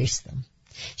embraced them.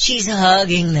 She's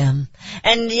hugging them.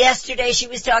 And yesterday she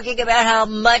was talking about how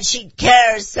much she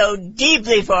cares so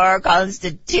deeply for our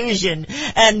Constitution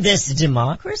and this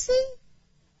democracy.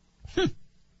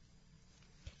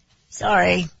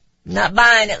 Sorry. Not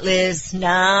buying it, Liz.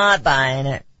 Not buying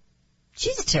it.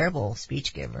 She's a terrible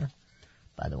speech giver,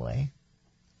 by the way.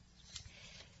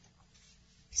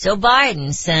 So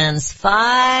Biden sends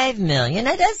 5 million.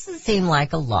 That doesn't seem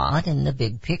like a lot in the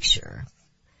big picture.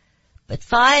 But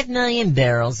 5 million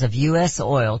barrels of U.S.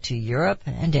 oil to Europe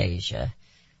and Asia,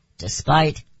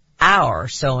 despite our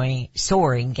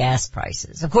soaring gas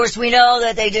prices. Of course, we know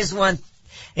that they just want,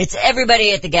 it's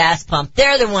everybody at the gas pump.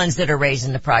 They're the ones that are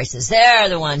raising the prices. They're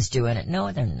the ones doing it.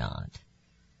 No, they're not.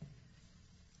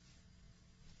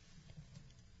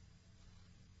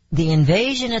 The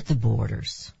invasion at the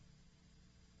borders,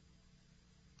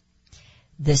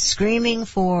 the screaming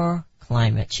for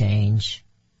climate change,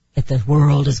 that the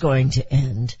world is going to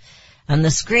end, and the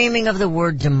screaming of the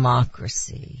word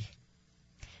democracy,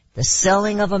 the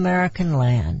selling of American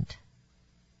land,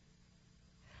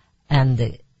 and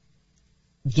the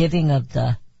giving of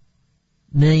the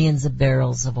millions of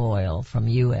barrels of oil from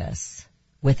U.S.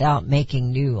 without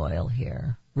making new oil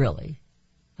here, really.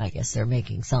 I guess they're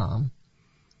making some.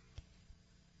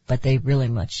 But they really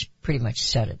pretty much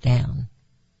shut it down.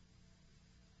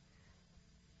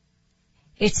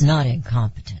 It's not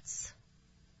incompetence.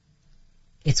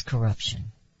 It's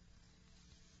corruption.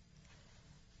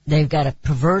 They've got a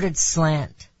perverted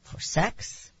slant for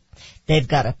sex. They've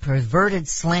got a perverted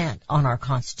slant on our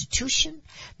Constitution.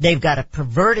 They've got a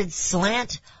perverted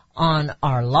slant on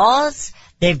our laws.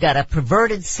 They've got a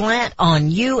perverted slant on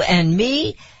you and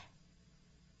me.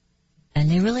 And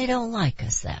they really don't like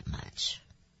us that much.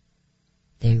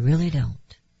 They really don't.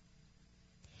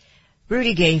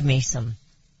 Rudy gave me some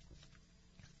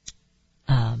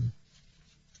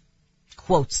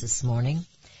quotes this morning.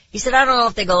 He said, I don't know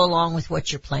if they go along with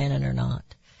what you're planning or not.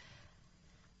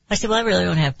 I said, well, I really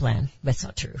don't have a plan. That's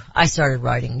not true. I started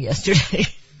writing yesterday.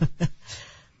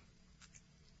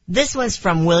 This one's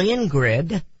from William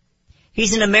Grigg.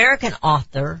 He's an American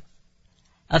author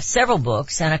of several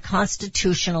books and a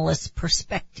constitutionalist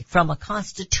perspective, from a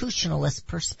constitutionalist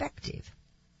perspective.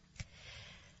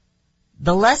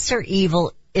 The lesser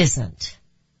evil isn't,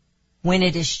 when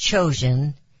it is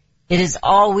chosen, it is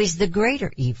always the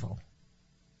greater evil.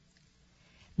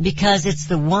 Because it's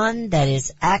the one that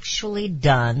is actually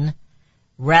done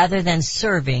rather than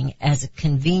serving as a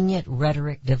convenient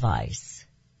rhetoric device.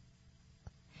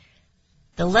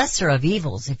 The lesser of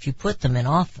evils, if you put them in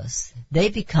office, they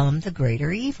become the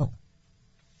greater evil.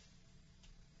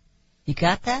 You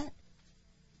got that?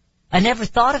 I never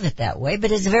thought of it that way,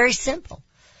 but it's very simple.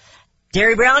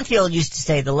 Derry Brownfield used to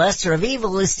say the lesser of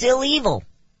evil is still evil.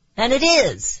 And it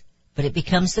is. But it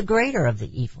becomes the greater of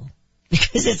the evil.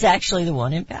 Because it's actually the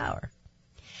one in power.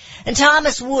 And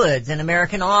Thomas Woods, an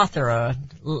American author, a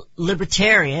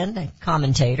libertarian, a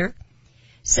commentator,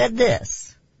 said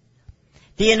this: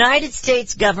 the United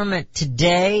States government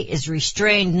today is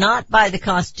restrained not by the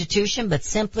Constitution, but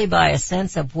simply by a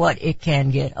sense of what it can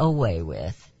get away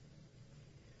with.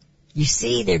 You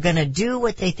see, they're going to do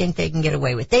what they think they can get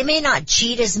away with. They may not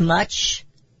cheat as much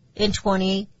in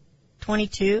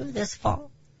 2022, this fall,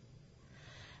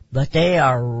 but they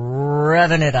are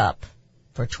revving it up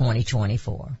for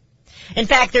 2024. In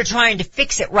fact, they're trying to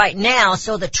fix it right now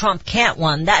so that Trump can't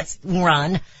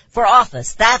run for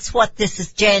office. That's what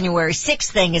this January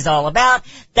 6th thing is all about.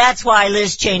 That's why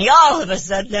Liz Cheney all of a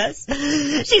sudden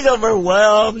she's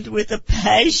overwhelmed with a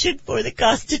passion for the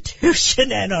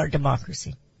Constitution and our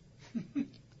democracy.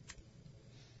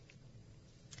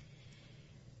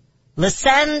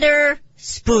 Lysander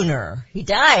Spooner, he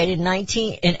died in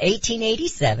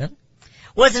 1887,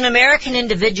 was an American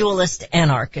individualist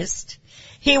anarchist.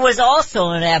 He was also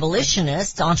an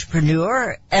abolitionist,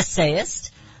 entrepreneur,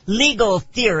 essayist, legal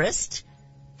theorist,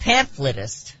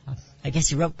 pamphletist. I guess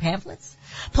he wrote pamphlets.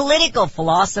 Political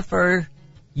philosopher,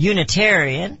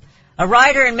 Unitarian, a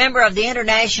writer and member of the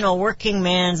International Working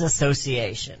Men's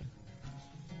Association.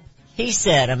 He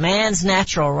said, a man's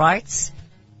natural rights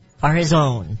are his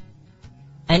own,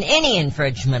 and any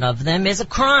infringement of them is a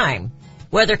crime,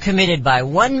 whether committed by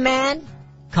one man,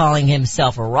 calling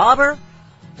himself a robber,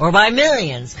 or by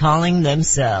millions calling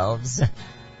themselves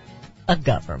a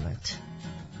government.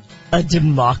 A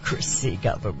democracy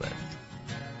government.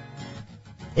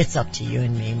 It's up to you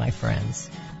and me, my friends.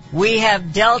 We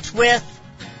have dealt with,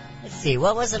 let's see,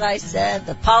 what was it I said?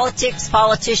 The politics,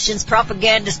 politicians,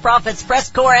 propagandists, prophets,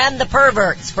 press corps, and the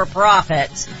perverts for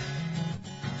profit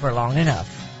for long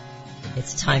enough.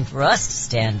 It's time for us to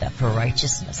stand up for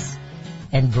righteousness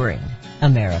and bring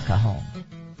America home.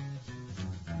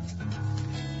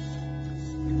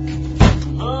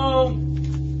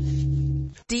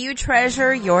 Do you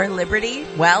treasure your liberty?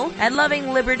 Well, at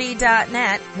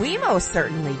lovingliberty.net, we most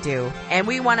certainly do. And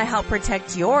we want to help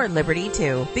protect your liberty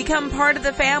too. Become part of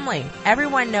the family.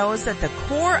 Everyone knows that the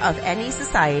core of any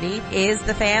society is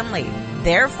the family.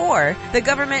 Therefore, the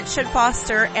government should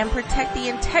foster and protect the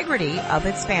integrity of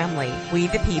its family, we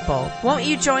the people. Won't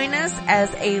you join us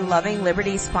as a Loving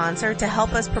Liberty sponsor to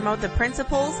help us promote the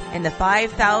principles in the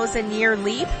 5,000-year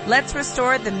leap? Let's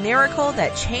restore the miracle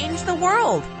that changed the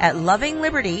world at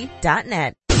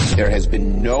lovingliberty.net. There has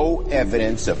been no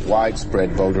evidence of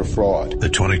widespread voter fraud. The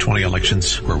 2020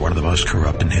 elections were one of the most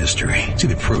corrupt in history. See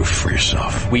the proof for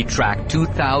yourself. We tracked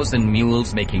 2,000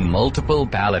 mules making multiple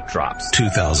ballot drops.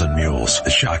 2,000 Mules, the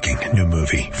shocking new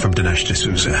movie from Dinesh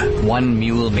D'Souza. One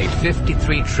mule made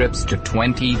 53 trips to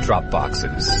 20 drop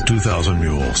boxes. 2,000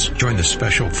 Mules. Join the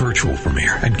special virtual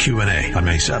premiere and Q&A on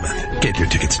May 7th. Get your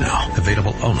tickets now.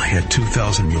 Available only at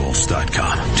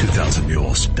 2000mules.com.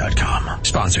 2000mules.com.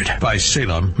 Sponsored by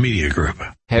Salem Media Group.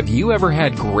 Have you ever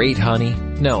had great honey?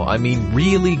 No, I mean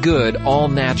really good,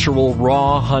 all-natural,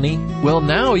 raw honey? Well,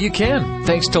 now you can,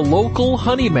 thanks to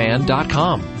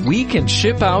LocalHoneyman.com. We can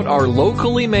ship out our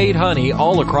locally made honey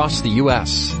all across the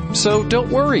U.S. So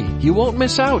don't worry, you won't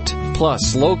miss out.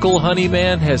 Plus, Local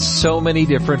Honeyman has so many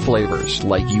different flavors,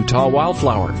 like Utah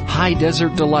Wildflower, High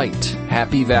Desert Delight,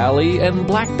 Happy Valley, and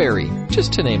Blackberry,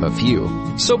 just to name a few.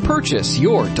 So purchase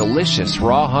your delicious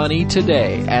raw honey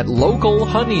today at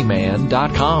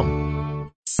LocalHoneyman.com.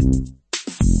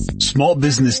 Small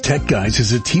Business Tech Guys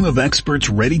is a team of experts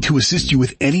ready to assist you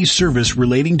with any service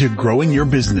relating to growing your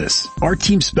business. Our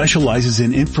team specializes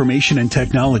in information and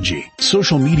technology,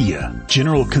 social media,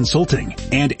 general consulting,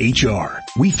 and HR.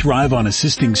 We thrive on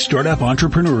assisting startup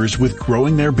entrepreneurs with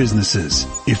growing their businesses.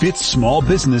 If it's small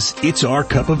business, it's our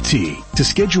cup of tea. To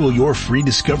schedule your free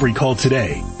discovery call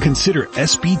today, consider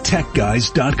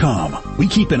sbtechguys.com. We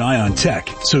keep an eye on tech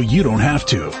so you don't have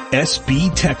to.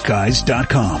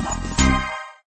 sbtechguys.com.